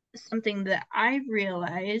like something that I've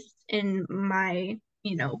realized in my,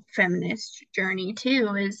 feminist journey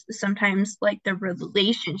too is sometimes like the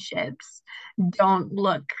relationships don't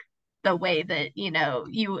look the way that,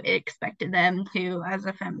 you expected them to as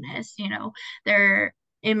a feminist. They're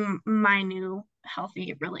in my new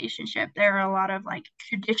healthy relationship. There are a lot of like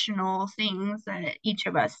traditional things that each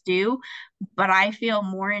of us do, but I feel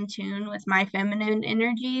more in tune with my feminine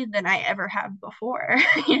energy than I ever have before,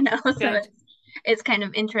 so Good. it's kind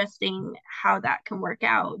of interesting how that can work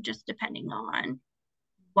out just depending on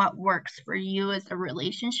what works for you as a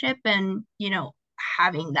relationship. And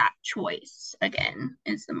having that choice again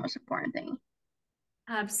is the most important thing.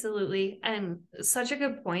 Absolutely. And such a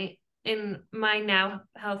good point in my now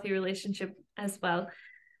healthy relationship as well.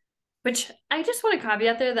 Which I just want to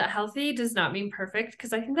caveat there that healthy does not mean perfect,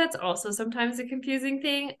 because I think that's also sometimes a confusing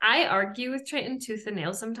thing. I argue with Trenton tooth and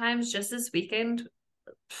nail sometimes. Just this weekend,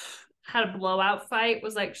 had a blowout fight,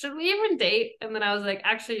 was like, should we even date? And then I was like,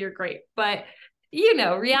 actually, you're great. But,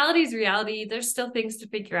 reality is reality. There's still things to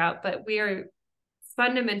figure out, but we are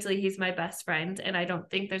fundamentally, he's my best friend. And I don't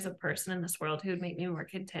think there's a person in this world who would make me more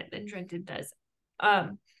content than Trenton does.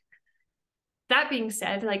 Um, that being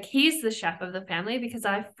said, like he's the chef of the family because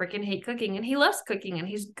I freaking hate cooking and he loves cooking and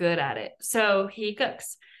he's good at it. So he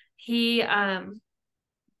cooks. He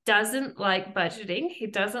doesn't like budgeting. He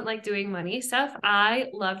doesn't like doing money stuff. I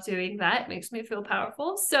love doing that. It makes me feel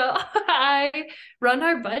powerful. So I run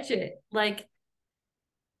our budget. Like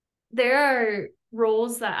there are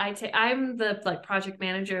roles that I take. I'm the like project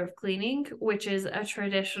manager of cleaning, which is a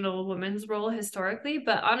traditional woman's role historically,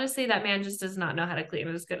 but honestly that man just does not know how to clean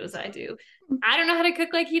as good as I do. I don't know how to cook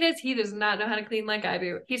like he does. He does not know how to clean like I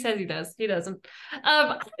do. He says he does. He doesn't.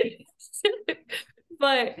 Um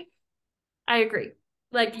but I agree.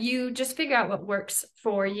 Like you just figure out what works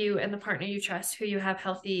for you and the partner you trust, who you have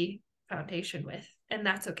healthy foundation with. And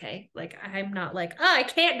that's okay. Like I'm not like, oh, I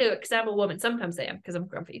can't do it because I'm a woman. Sometimes I am because I'm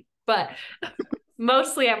grumpy. But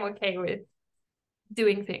mostly I'm okay with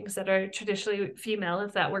doing things that are traditionally female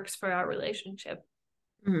if that works for our relationship.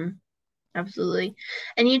 Mm-hmm. Absolutely.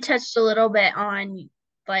 And you touched a little bit on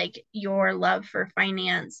like your love for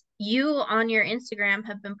finance. You on your Instagram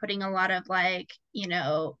have been putting a lot of like,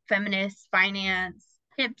 feminist finance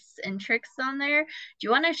tips and tricks on there. Do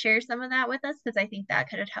you want to share some of that with us? Because I think that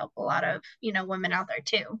could help a lot of, women out there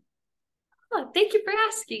too. Oh, thank you for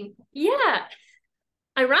asking. Yeah.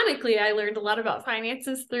 Ironically, I learned a lot about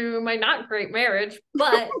finances through my not great marriage,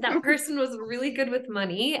 but that person was really good with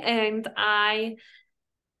money. And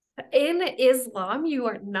in Islam, you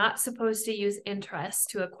are not supposed to use interest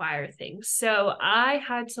to acquire things. So I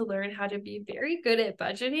had to learn how to be very good at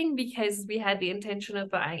budgeting because we had the intention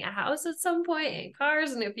of buying a house at some point and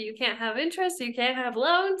cars. And if you can't have interest, you can't have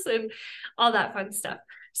loans and all that fun stuff.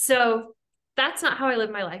 So that's not how I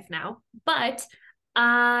live my life now. But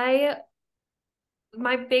I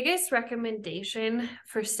my biggest recommendation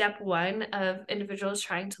for step one of individuals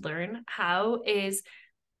trying to learn how is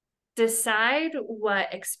decide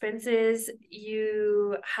what expenses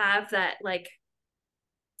you have that like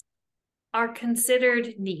are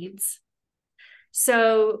considered needs.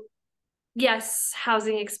 So yes,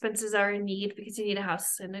 housing expenses are a need because you need a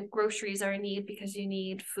house, and groceries are a need because you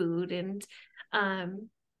need food, and um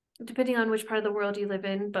depending on which part of the world you live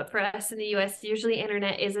in. But for us in the US, usually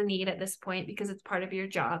internet is a need at this point because it's part of your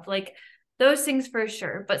job. Like those things for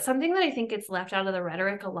sure. But something that I think gets left out of the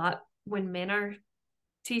rhetoric a lot when men are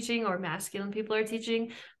teaching or masculine people are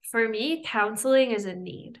teaching, for me, counseling is a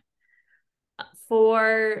need.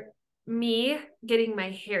 For me, getting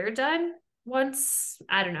my hair done once,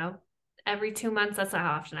 I don't know, every 2 months, that's not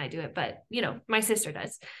how often I do it, but my sister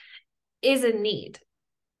does, is a need.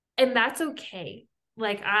 And that's okay.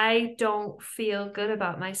 Like I don't feel good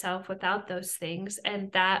about myself without those things, and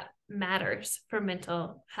that matters for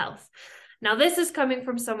mental health. Now, this is coming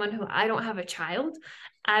from someone who I don't have a child.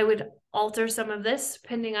 I would alter some of this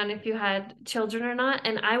depending on if you had children or not.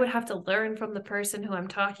 And I would have to learn from the person who I'm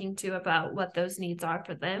talking to about what those needs are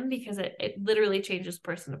for them because it literally changes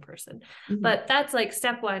person to person. Mhm. But that's like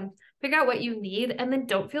step one, figure out what you need and then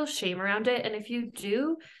don't feel shame around it. And if you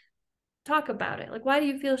do, talk about it. Like, why do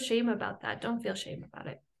you feel shame about that? Don't feel shame about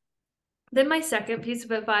it. Then my second piece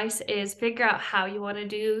of advice is figure out how you want to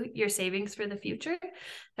do your savings for the future.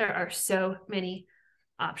 There are so many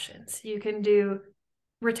options. You can do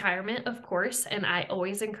retirement, of course, and I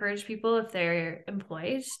always encourage people if they're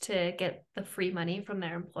employed to get the free money from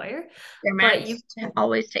their employer. Your But match to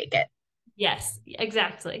always take it. yes,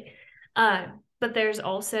 exactly. But there's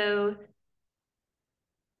also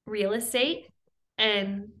real estate?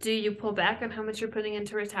 And do you pull back on how much you're putting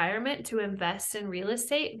into retirement to invest in real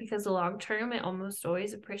estate? Because the long term, it almost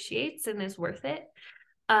always appreciates and is worth it.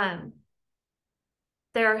 Um,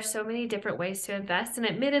 there are so many different ways to invest. And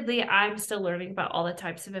admittedly, I'm still learning about all the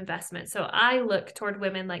types of investment. So I look toward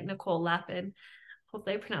women like Nicole Lappin,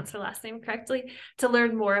 hopefully I pronounced her last name correctly, to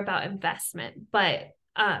learn more about investment. But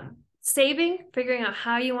saving, figuring out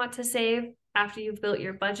how you want to save after you've built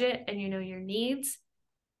your budget and you know your needs,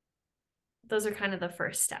 those are kind of the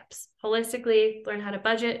first steps. Holistically, learn how to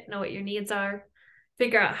budget, know what your needs are,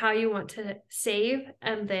 figure out how you want to save,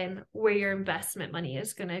 and then where your investment money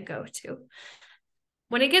is going to go to.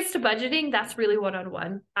 When it gets to budgeting, that's really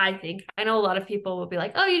one-on-one, I think. I know a lot of people will be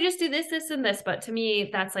like, oh, you just do this, this, and this. But to me,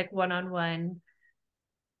 that's like one-on-one.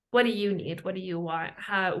 What do you need? What do you want?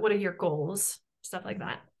 What are your goals? Stuff like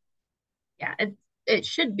that. Yeah, it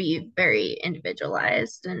should be very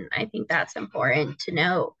individualized, and I think that's important to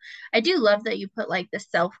know. I do love that you put like the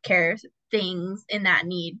self-care things in that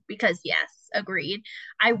need, because yes, agreed.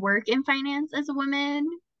 I work in finance as a woman,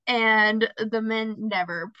 and the men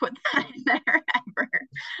never put that in there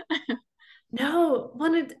ever. No,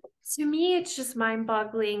 to me, it's just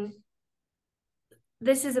mind-boggling.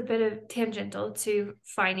 This is a bit of tangential to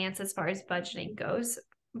finance as far as budgeting goes,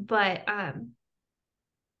 but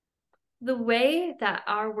the way that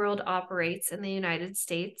our world operates in the United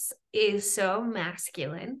States is so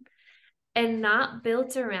masculine and not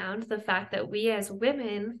built around the fact that we as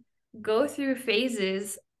women go through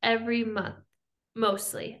phases every month,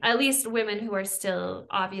 mostly, at least women who are still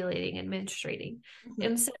ovulating and menstruating. Mm-hmm.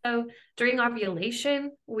 And so during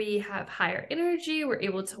ovulation, we have higher energy, we're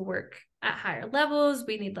able to work at higher levels,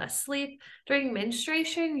 we need less sleep. During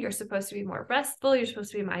menstruation, you're supposed to be more restful, you're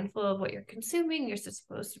supposed to be mindful of what you're consuming, you're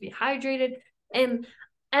supposed to be hydrated, and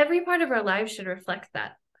every part of our lives should reflect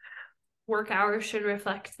that. Work hours should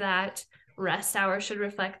reflect that. Rest hours should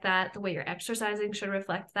reflect that. The way you're exercising should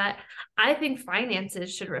reflect that. I think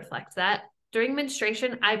finances should reflect that. During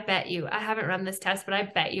menstruation, I bet you, I haven't run this test, but I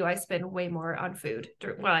bet you I spend way more on food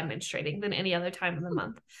while I'm menstruating than any other time in the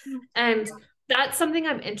month. And that's something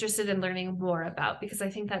I'm interested in learning more about, because I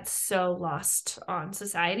think that's so lost on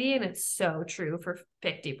society, and it's so true for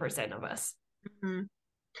 50% of us. Mm-hmm.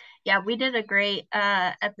 Yeah, we did a great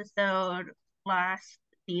episode last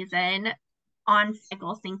season on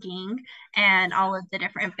cycle syncing and all of the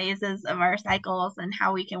different phases of our cycles and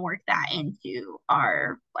how we can work that into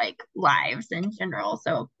our like lives in general.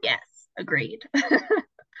 So yes, agreed.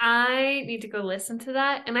 I need to go listen to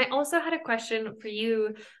that. And I also had a question for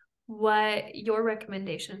you, what your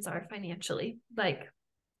recommendations are financially. Like,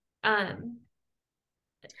 I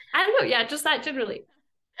don't know, yeah, just that generally.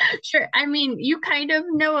 Sure. I mean, you kind of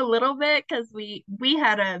know a little bit because we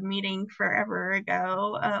had a meeting forever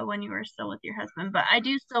ago when you were still with your husband, but I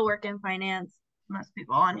do still work in finance. Most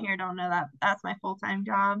people on here don't know that. That's my full-time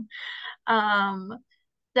job. Um,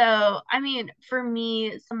 so, I mean, for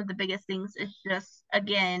me, some of the biggest things is just,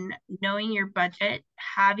 again, knowing your budget,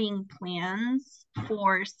 having plans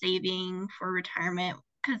for saving for retirement,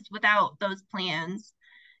 because without those plans,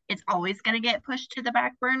 it's always going to get pushed to the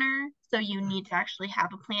back burner. So you need to actually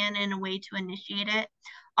have a plan and a way to initiate it.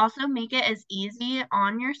 Also, make it as easy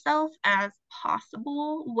on yourself as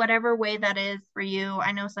possible, whatever way that is for you.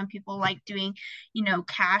 I know some people like doing,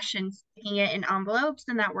 cash and sticking it in envelopes,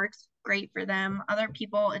 and that works great for them. Other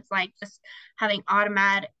people, it's like just having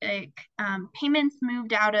automatic payments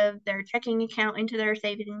moved out of their checking account into their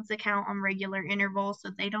savings account on regular intervals, so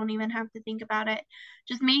they don't even have to think about it.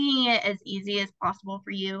 Just making it as easy as possible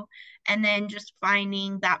for you, and then just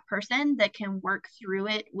finding that person that can work through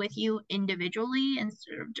it with you individually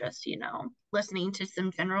instead of just, listening to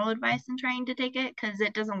some general advice and trying to take it, because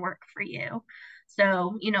it doesn't work for you.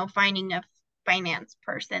 So, finding a finance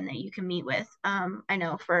person that you can meet with. I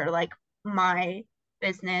know for like my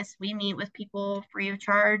business, we meet with people free of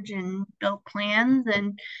charge and build plans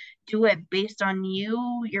and do it based on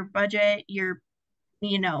you, your budget, your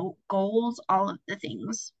goals, all of the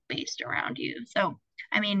things based around you. So,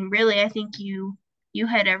 I mean, really, I think you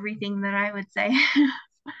had everything that I would say.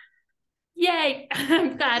 Yay.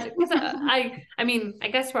 I'm glad, because I mean, I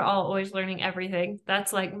guess we're all always learning everything.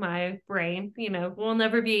 That's like my brain, we'll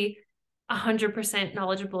never be 100%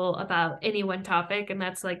 knowledgeable about any one topic, and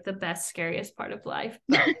that's like the best, scariest part of life.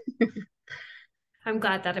 But I'm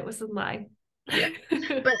glad that it was in line. Yeah.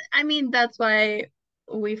 But I mean, that's why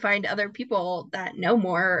we find other people that know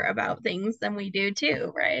more about things than we do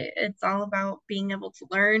too, right? It's all about being able to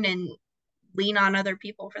learn and lean on other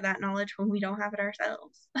people for that knowledge when we don't have it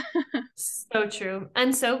ourselves. So true.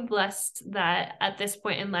 And so blessed that at this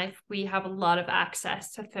point in life, we have a lot of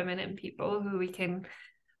access to feminine people who we can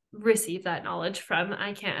receive that knowledge from.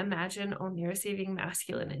 I can't imagine only receiving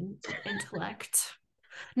masculine intellect.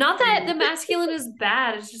 Not that the masculine is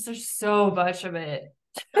bad, it's just there's so much of it.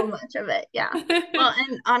 So much of it. Yeah. Well,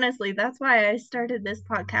 and honestly, that's why I started this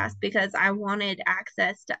podcast, because I wanted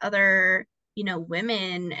access to other,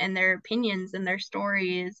 women and their opinions and their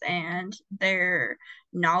stories and their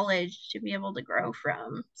knowledge to be able to grow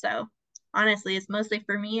from. So honestly, it's mostly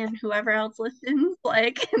for me and whoever else listens.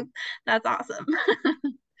 Like, that's awesome.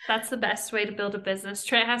 That's the best way to build a business.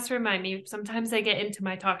 Trent has to remind me. Sometimes I get into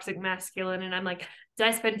my toxic masculine and I'm like, did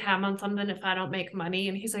I spend time on something if I don't make money?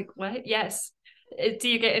 And he's like, what? Yes. Do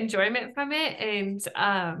you get enjoyment from it? And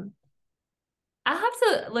I'll have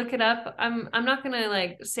to look it up. I'm not gonna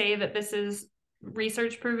like say that this is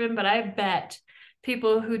research proven, but I bet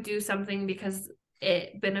people who do something because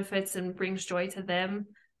it benefits and brings joy to them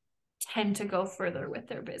tend to go further with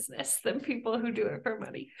their business than people who do it for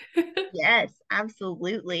money. Yes,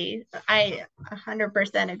 absolutely. I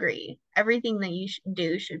 100% agree. Everything that you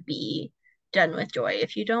do should be done with joy.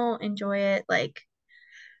 If you don't enjoy it, like,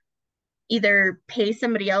 either pay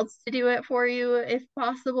somebody else to do it for you if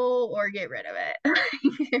possible, or get rid of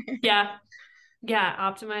it. Yeah.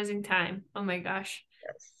 Yeah. Optimizing time. Oh my gosh.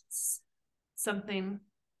 Yes. It's something.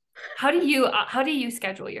 How do you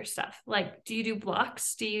schedule your stuff? Like, do you do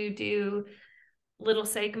blocks? Do you do little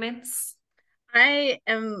segments? I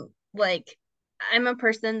am like, I'm a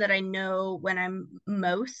person that I know when I'm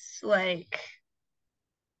most like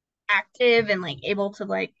active and like able to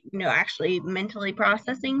like, actually mentally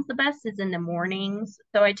process things the best is in the mornings.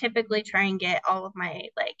 So I typically try and get all of my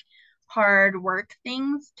like hard work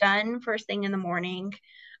things done first thing in the morning.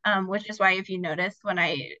 Which is why if you notice when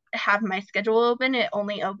I have my schedule open, it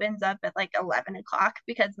only opens up at like 11 o'clock,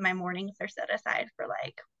 because my mornings are set aside for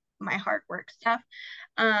like my hard work stuff.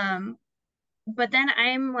 Um, but then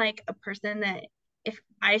I'm like a person that if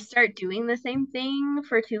I start doing the same thing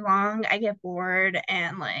for too long, I get bored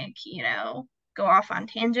and like, go off on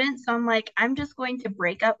tangents. So I'm like, I'm just going to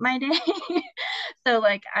break up my day. So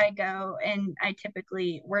like I go and I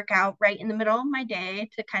typically work out right in the middle of my day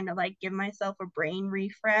to kind of like give myself a brain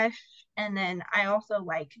refresh. And then I also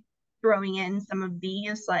like throwing in some of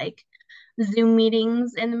these like Zoom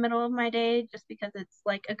meetings in the middle of my day, just because it's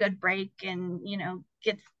like a good break and,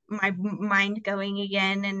 gets my mind going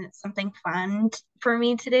again, and it's something fun for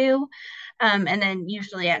me to do. And then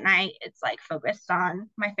usually at night, it's like focused on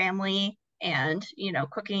my family and,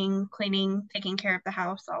 cooking, cleaning, taking care of the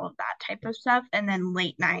house, all of that type of stuff. And then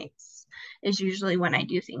late nights is usually when I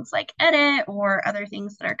do things like edit or other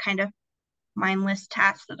things that are kind of mindless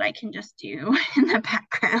tasks that I can just do in the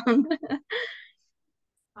background.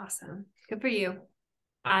 Awesome. Good for you.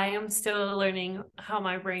 I am still learning how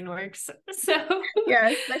my brain works. So, Yeah,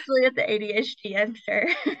 especially with the ADHD, I'm sure.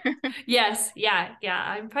 yes, yeah, yeah.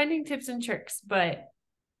 I'm finding tips and tricks, but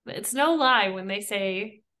it's no lie when they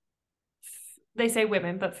say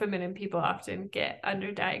women, but feminine people often get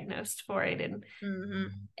underdiagnosed for it. And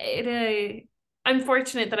Mm-hmm. I'm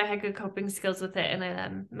fortunate that I had good coping skills with it.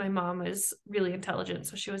 And my mom is really intelligent,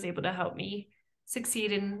 so she was able to help me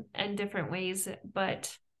succeed in different ways.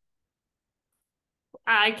 But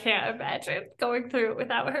I can't imagine going through it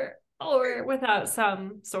without her or without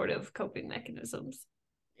some sort of coping mechanisms.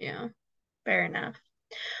 Yeah, fair enough.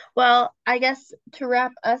 Well, I guess to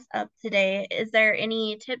wrap us up today, is there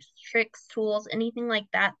any tips, tricks, tools, anything like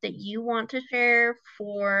that that you want to share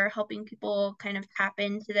for helping people kind of tap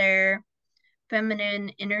into their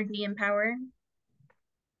feminine energy and power?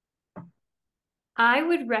 I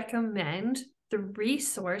would recommend the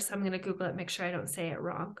resource. I'm going to Google it, make sure I don't say it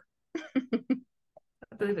wrong.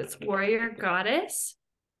 I believe it's Warrior Goddess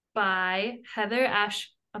by Heather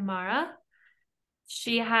Ash Amara.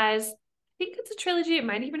 She has, I think it's a trilogy. It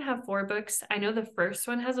might even have 4 books. I know the first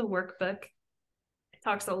one has a workbook. It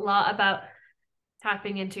talks a lot about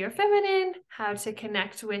tapping into your feminine, how to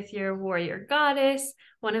connect with your warrior goddess.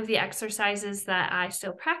 One of the exercises that I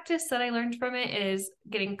still practice that I learned from it is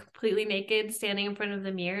getting completely naked, standing in front of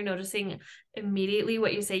the mirror, noticing immediately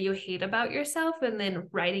what you say you hate about yourself, and then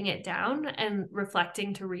writing it down and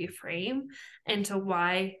reflecting to reframe into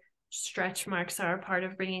why stretch marks are a part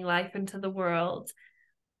of bringing life into the world.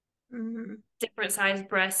 Mm-hmm. Different size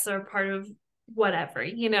breasts are part of whatever.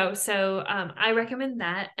 So I recommend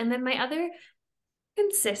that. And then my other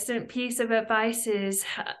consistent piece of advice is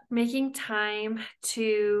making time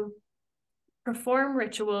to perform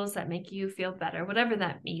rituals that make you feel better, whatever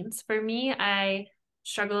that means. For me, I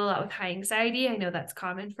struggle a lot with high anxiety. I know that's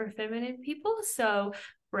common for feminine people. So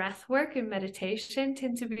breath work and meditation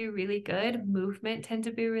tend to be really good. Movement tend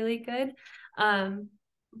to be really good.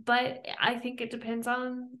 But I think it depends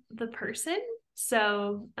on the person.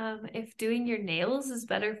 So, if doing your nails is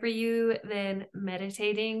better for you than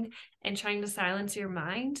meditating and trying to silence your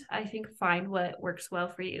mind, I think find what works well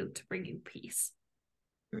for you to bring you peace.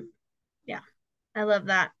 Yeah, I love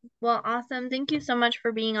that. Well, awesome. Thank you so much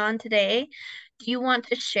for being on today. Do you want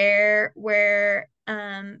to share where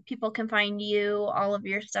people can find you, all of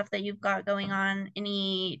your stuff that you've got going on,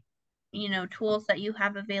 any, tools that you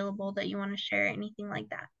have available that you want to share, anything like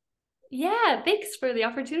that? Yeah, thanks for the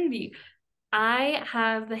opportunity. I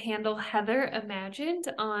have the handle Heather Imagined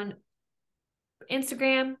on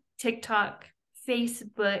Instagram, TikTok,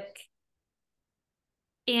 Facebook,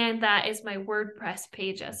 and that is my WordPress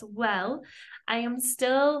page as well. I am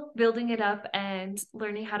still building it up and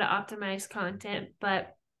learning how to optimize content,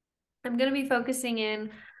 but I'm going to be focusing in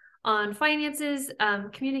on finances,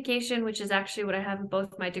 communication, which is actually what I have in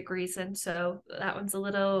both my degrees in. So that one's a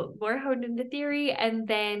little more honed into theory. And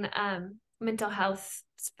then mental health,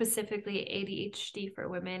 specifically ADHD for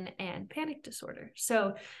women and panic disorder.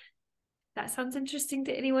 So that sounds interesting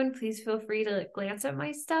to anyone, please feel free to glance at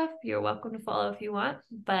my stuff. You're welcome to follow if you want.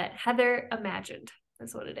 But Heather Imagined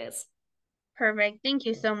is what it is. Perfect. Thank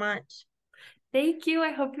you so much. Thank you.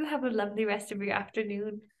 I hope you have a lovely rest of your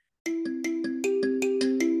afternoon.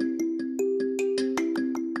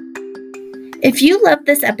 If you loved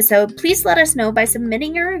this episode, please let us know by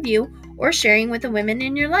submitting a review or sharing with the women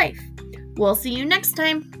in your life. We'll see you next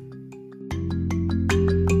time.